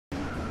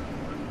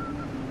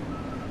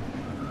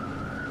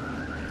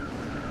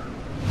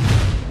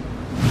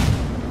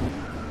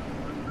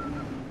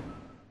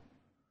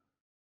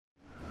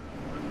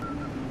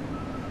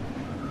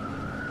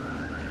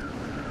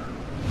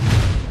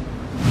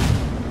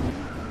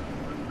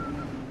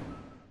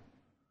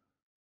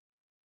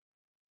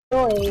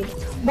played.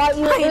 But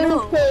you didn't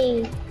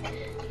play.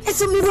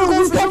 It's a mythic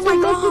goldfish, oh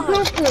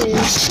my god!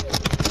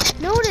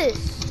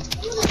 Notice!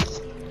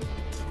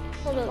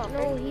 Hold up,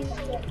 no,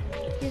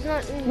 he's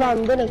not in. No,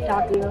 I'm gonna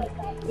cap you.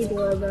 Either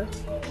way, bro.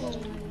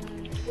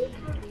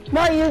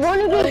 No, you're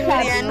gonna get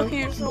capped. Yeah, I know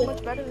you're so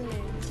much better than me.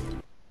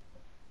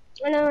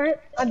 I know, right?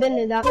 I've been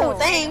to that. Oh,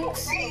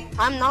 thanks.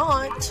 I'm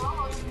not.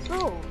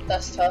 Oh.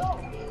 That's tough.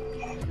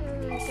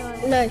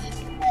 Nice.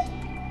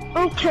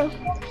 Okay.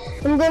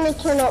 I'm gonna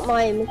turn up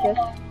my images.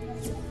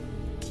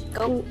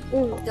 Go.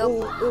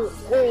 Go.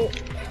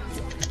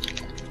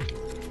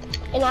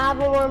 And I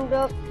haven't warmed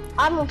up.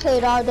 I haven't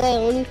played all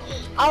day.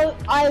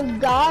 I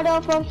got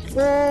off of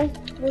school.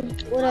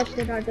 What else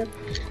did I do?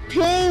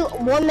 Play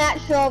one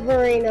match of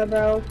Arena,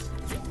 bro.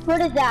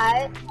 What is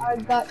that? I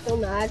got so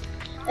mad.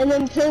 And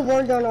then play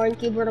Warzone on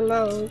keyboard and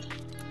mouse.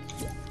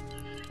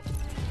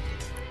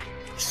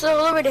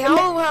 So, Liberty,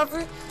 how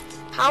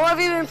have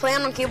you been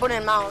playing on keyboard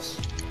and mouse?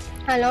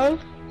 Hello?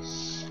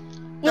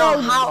 No,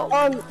 Yeah, how?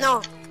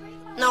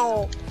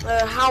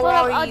 How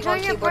are you I'll on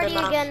join your keyboard party and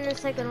mouse? again in a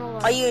second, hold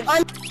on. Are you?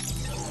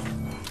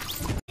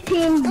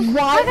 Team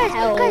White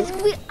Guys,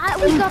 we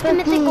got the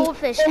mythic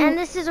goldfish, and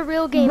this is a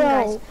real game,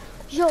 guys.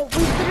 Yo, we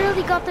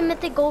literally got the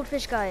mythic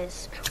goldfish,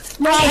 guys.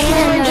 No, Bro, I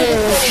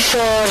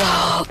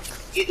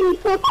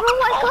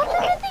got the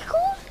mythic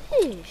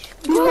goldfish.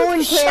 no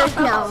one cares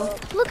now.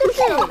 Look at this.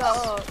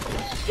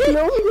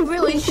 No one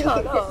Really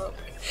shut up.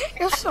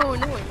 You're so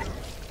annoying.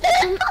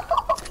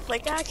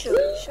 Like actually,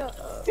 shut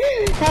up.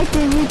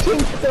 Actually, you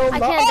changed so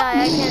much.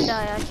 I can't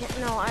die.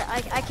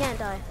 I can't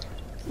die.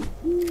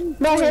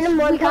 Bro, hit him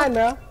one time,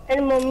 bro. Hit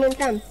him one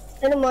time.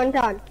 Hit him one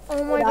time.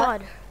 Oh my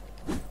god.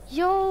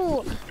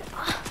 Yo,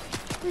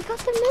 we got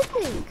the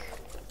mythic.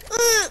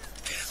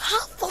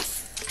 How the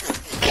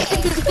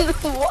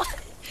what?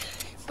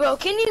 Bro,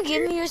 can you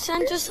give me your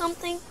scent or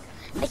something?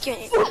 I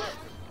can't.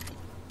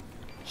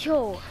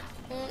 Yo.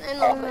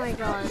 Oh my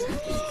god.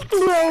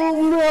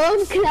 Bro,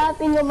 I'm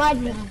clapping on my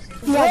knees.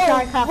 Yeah,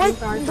 sorry, clapping,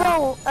 sorry.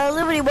 Bro,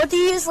 Liberty, what do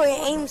you use for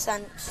your aim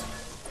sense?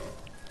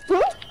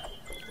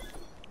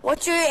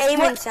 What's your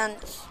aiming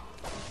sense?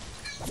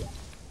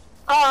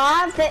 Oh,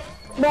 I have to.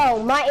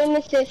 Bro, my aim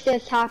assist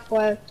is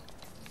halfway.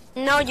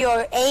 No,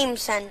 your aim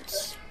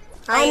sense.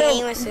 I know.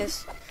 Aim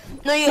assist.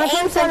 No, your My aim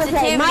friend's gonna play.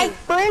 sensitivity. My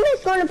friend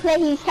is gonna play.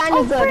 He's kind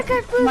of good. Frick,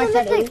 I flew My the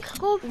settings. mythic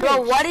goldfish.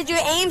 Bro, what is your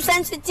aim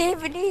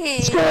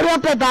sensitivity? Shut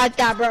up about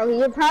that, bro.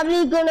 You're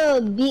probably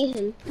gonna beat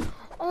him.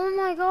 Oh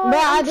my god. Bro,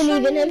 I I'm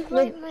believe in trying him. to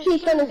fight my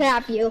He's gonna friend.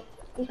 clap you.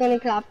 He's gonna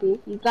clap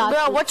you. You got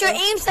Bro, this, what's your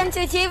aim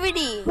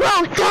sensitivity? Bro,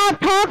 stop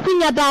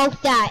talking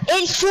about that.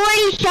 It's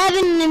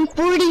 47 and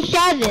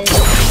 47.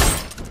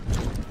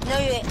 No,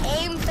 your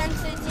aim